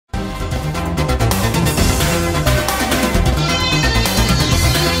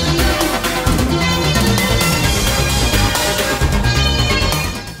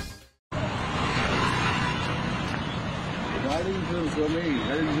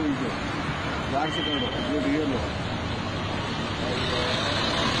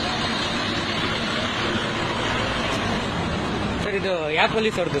Sir ಇದು ಯಾವ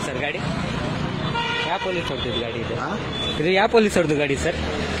police ಅವ್ರದ್ದು ಸರ್ ಗಾಡಿ? ಯಾವ ಪೊಲೀಸ್ ಅವ್ರದ್ದು ಗಾಡಿ ಇದು? ಇದು ಯಾವ ಪೊಲೀಸ್ ಅವ್ರದ್ದು ಗಾಡಿ ಸರ್?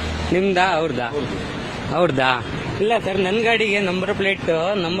 ನಿಮ್ದಾ ಅವ್ರದಾ? ಅವ್ರದಾ? ಇಲ್ಲ ಸರ್, ನನ್ನ ಗಾಡಿಗೆ ನಂಬರ್ ಪ್ಲೇಟ್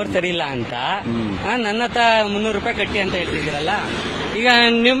ನಂಬರ್ ಸರಿ ಇಲ್ಲ ಅಂತ ನನ್ನ ಹತ್ರ 300 ರೂಪಾಯಿ ಕಟ್ಟಿ ಅಂತ ಹೇಳ್ತಿದ್ದೀರಲ್ಲ. ಈಗ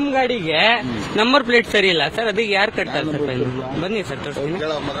ನಿಮ್ ಗಾಡಿಗೆ ನಂಬರ್ ಪ್ಲೇಟ್ ಸರಿ ಇಲ್ಲ ಸರ್, ಅದಕ್ಕೆ ಯಾರು ಕಟ್ತಾರೆ ಸರ್? ಬನ್ನಿ ಸರ್ ತೋರಿಸ್ತೀನಿ.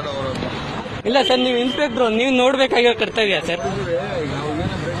 ಇಲ್ಲ ಸರ್, ನೀವು ಇನ್ಸ್ಪೆಕ್ಟ್ರು, ನೀವು ನೋಡ್ಬೇಕಾಗಿರೋ ಕರ್ತವ್ಯ ಸರ್.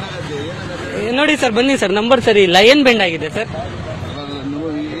 ನೋಡಿ ಸರ್, ಬನ್ನಿ ಸರ್, ನಂಬರ್ ಸರಿ ಇಲ್ಲ. ಏನ್ ಬೆಂಡ್ ಆಗಿದೆ ಸರ್?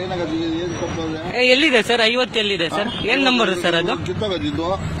 ಎಲ್ಲಿದೆ ಸರ್? 50 ಎಲ್ಲಿದೆ ಸರ್? ಏನ್ ನಂಬರ್ ಸರ್ ಅದು?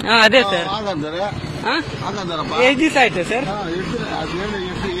 ಅದೇ ಸರ್. ಎಷ್ಟು ದಿವಸ ಆಯ್ತು ಸರ್?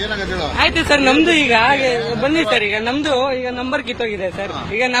 ಆಯ್ತು ಸರ್, ನಮ್ದು ಈಗ ಬನ್ನಿ ಸರ್, ಈಗ ನಮ್ದು ಈಗ ನಂಬರ್ ಕಿತ್ತೋಗಿದೆ ಸರ್.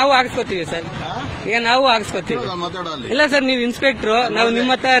 ಈಗ ನಾವು ಹಾಕ್ಸ್ಕೊತೀವಿ ಸರ್, ಈಗ ನಾವು ಹಾಕ್ಸ್ಕೊತೀವಿ. ಇಲ್ಲ ಸರ್, ನೀವು ಇನ್ಸ್ಪೆಕ್ಟ್ರು, ನಾವು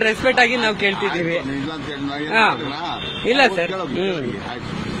ನಿಮ್ಮ ಹತ್ರ ರೆಸ್ಪೆಕ್ಟ್ ಆಗಿ ನಾವು ಕೇಳ್ತಿದ್ದೀವಿ. ಇಲ್ಲ ಸರ್,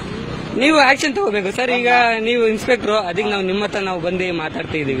 ನೀವು ಆಕ್ಷನ್ ತಗೋಬೇಕು ಸರ್. ಈಗ ನೀವು ಇನ್ಸ್ಪೆಕ್ಟ್ರು, ಅದಕ್ಕೆ ನಾವು ನಿಮ್ಮ ಹತ್ರ ನಾವು ಬಂದು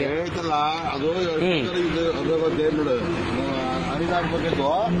ಮಾತಾಡ್ತಾ ಇದೀವಿ.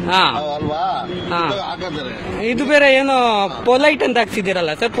 ಇದು ಬೇರೆ ಏನೋ ಪೊಲೈಟ್ ಅಂತ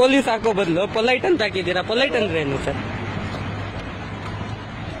ಹಾಕ್ಸಿದ್ದೀರಲ್ಲ ಸರ್, ಪೊಲೀಸ್ ಹಾಕೋ ಬದಲು ಪೊಲೈಟ್ ಅಂತ ಹಾಕಿದ್ದೀರಾ. ಪೊಲೈಟ್ ಅಂದ್ರೆ ಏನು ಸರ್?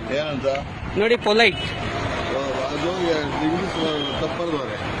 ನೋಡಿ, ಪೊಲೈಟ್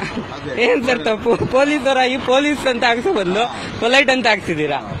ಏನ್ ಸರ್ ತಪ್ಪು? ಪೊಲೀಸ್ ಅವರಾಗಿ ಪೊಲೀಸ್ ಅಂತ ಹಾಕ್ಸೋ ಬದಲು ಪೊಲೈಟ್ ಅಂತ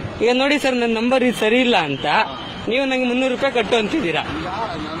ಹಾಕ್ಸಿದ್ದೀರಾ. ಈಗ ನೋಡಿ ಸರ್, ನನ್ನ ನಂಬರ್ ಇದು ಸರಿ ಇಲ್ಲ ಅಂತ ನೀವು ನಂಗೆ 300 ರೂಪಾಯಿ ಕಟ್ಟು ಅಂತಿದ್ದೀರಾ.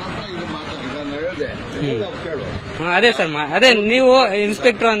 ಅದೇ ಸರ್, ಅದೇ ನೀವು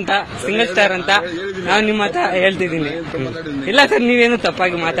ಇನ್ಸ್ಪೆಕ್ಟರ್ ಅಂತ, ಸಿಂಗಲ್ ಸ್ಟಾರ್ ಅಂತ ನಾವು ನಿಮ್ಮ ಹತ್ರ ಹೇಳ್ತಿದ್ದೀನಿ. ಇಲ್ಲ ಸರ್, ನೀವೇನು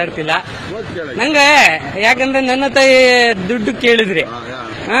ತಪ್ಪಾಗಿ ಮಾತಾಡ್ತಿಲ್ಲ. ನಂಗೆ ಯಾಕಂದ್ರೆ ನನ್ನ ಹತ್ರ ದುಡ್ಡು ಕೇಳಿದ್ರಿ,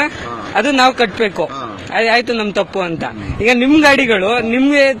 ಅದು ನಾವು ಕಟ್ಬೇಕು. ಆಯ್ತು, ನಮ್ ತಪ್ಪು ಅಂತ. ಈಗ ನಿಮ್ ಗಾಡಿಗಳು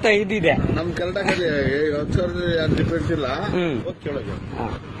ನಿಮ್ಗೆ ಇದಿದೆ.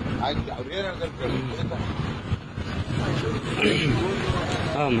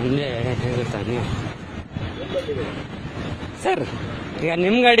 ಮುಂದೆ ಹೇಗುತ್ತಾ ನೀವು ಸರ್? ಈಗ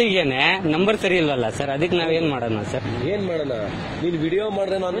ನಿಮ್ ಗಾಡಿಗೇನೆ ನಂಬರ್ ಸರಿ ಇಲ್ವಲ್ಲ ಸರ್, ಅದಕ್ಕೆ ನಾವೇನ್ ಮಾಡೋಣ ಸರ್? ಏನ್ ಮಾಡೋಣ? ನೀನ್ ವಿಡಿಯೋ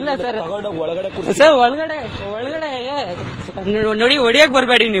ಮಾಡಿದ್ರೆ ನಾನು ಇಲ್ಲ ಸರ್, ಒಳಗಡೆ ಸರ್ ಒಳಗಡೆ ನೋಡಿ, ಹೊಡಿಯಕ್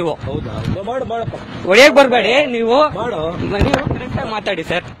ಬರ್ಬೇಡಿ ನೀವು. ಹೌದಾ? ಮಾಡಪ್ಪ, ಹೊಡಿಯಕ್ ಬರ್ಬೇಡಿ ನೀವು. ನೀವು ಕರೆಕ್ಟ್ ಆಗಿ ಮಾತಾಡಿ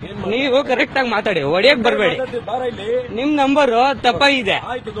ಸರ್, ನೀವು ಕರೆಕ್ಟ್ ಆಗಿ ಮಾತಾಡಿ, ಹೊಡಿಯಕ್ ಬರ್ಬೇಡಿ. ನಿಮ್ ನಂಬರ್ ತಪ್ಪಾಗಿದೆ,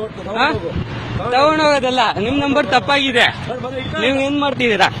 ತಗೊಂಡೋಗೋದಲ್ಲ. ನಿಮ್ ನಂಬರ್ ತಪ್ಪಾಗಿದೆ, ನೀವ್ ಏನ್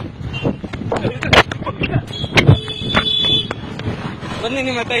ಮಾಡ್ತಿದ್ದೀರಾ? ಬನ್ನಿ,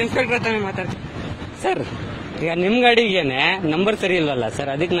 ನಿಮ್ಮ ಹತ್ರ ಇನ್ಸ್ಪೆಕ್ಟರ್ ಹತ್ರ ಮಾತಾಡ್ತೀನಿ ಸರ್. ಈಗ ನಿಮ್ ಗಾಡಿಗೇನೆ ನಂಬರ್ ಸರಿ ಇಲ್ವಲ್ಲ ಸರ್,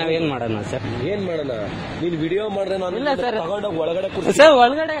 ಅದಕ್ಕೆ ನಾವೇನ್ ಮಾಡೋಣ ಸರ್? ಏನ್ ಮಾಡೋಣ? ನೀನ್ ವಿಡಿಯೋ ಮಾಡಿದ್ರೆ ನಾನು ಇಲ್ಲ ಸರ್, ಒಳಗಡೆ ಸರ್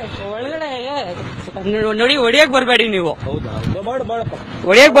ಒಳಗಡೆ ನೋಡಿ, ಹೊಡಿಯಕ್ ಬರ್ಬೇಡಿ ನೀವು. ಹೌದಾ? ಮಾಡಪ್ಪ,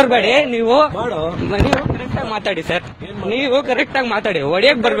 ಹೊಡಿಯಕ್ ಬರ್ಬೇಡಿ ನೀವು. ನೀವು ಕರೆಕ್ಟ್ ಆಗಿ ಮಾತಾಡಿ ಸರ್, ನೀವು ಕರೆಕ್ಟ್ ಆಗಿ ಮಾತಾಡಿ,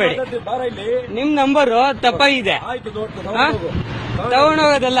 ಹೊಡಿಯಕ್ ಬರ್ಬೇಡಿ. ನಿಮ್ ನಂಬರ್ ತಪ್ಪಾಗಿದೆ,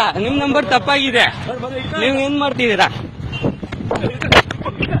 ತಗೊಂಡೋಗೋದಲ್ಲ. ನಿಮ್ ನಂಬರ್ ತಪ್ಪಾಗಿದೆ, ನೀವ್ ಏನ್ ಮಾಡ್ತಿದ್ದೀರಾ?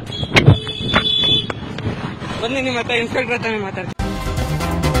 ಬನ್ನಿ, ನಿಮ್ಮ ಹತ್ರ ಇನ್ಸ್ಪೆಕ್ಟರ್ ಹತ್ರ ಮಾತಾಡ್ತೀನಿ.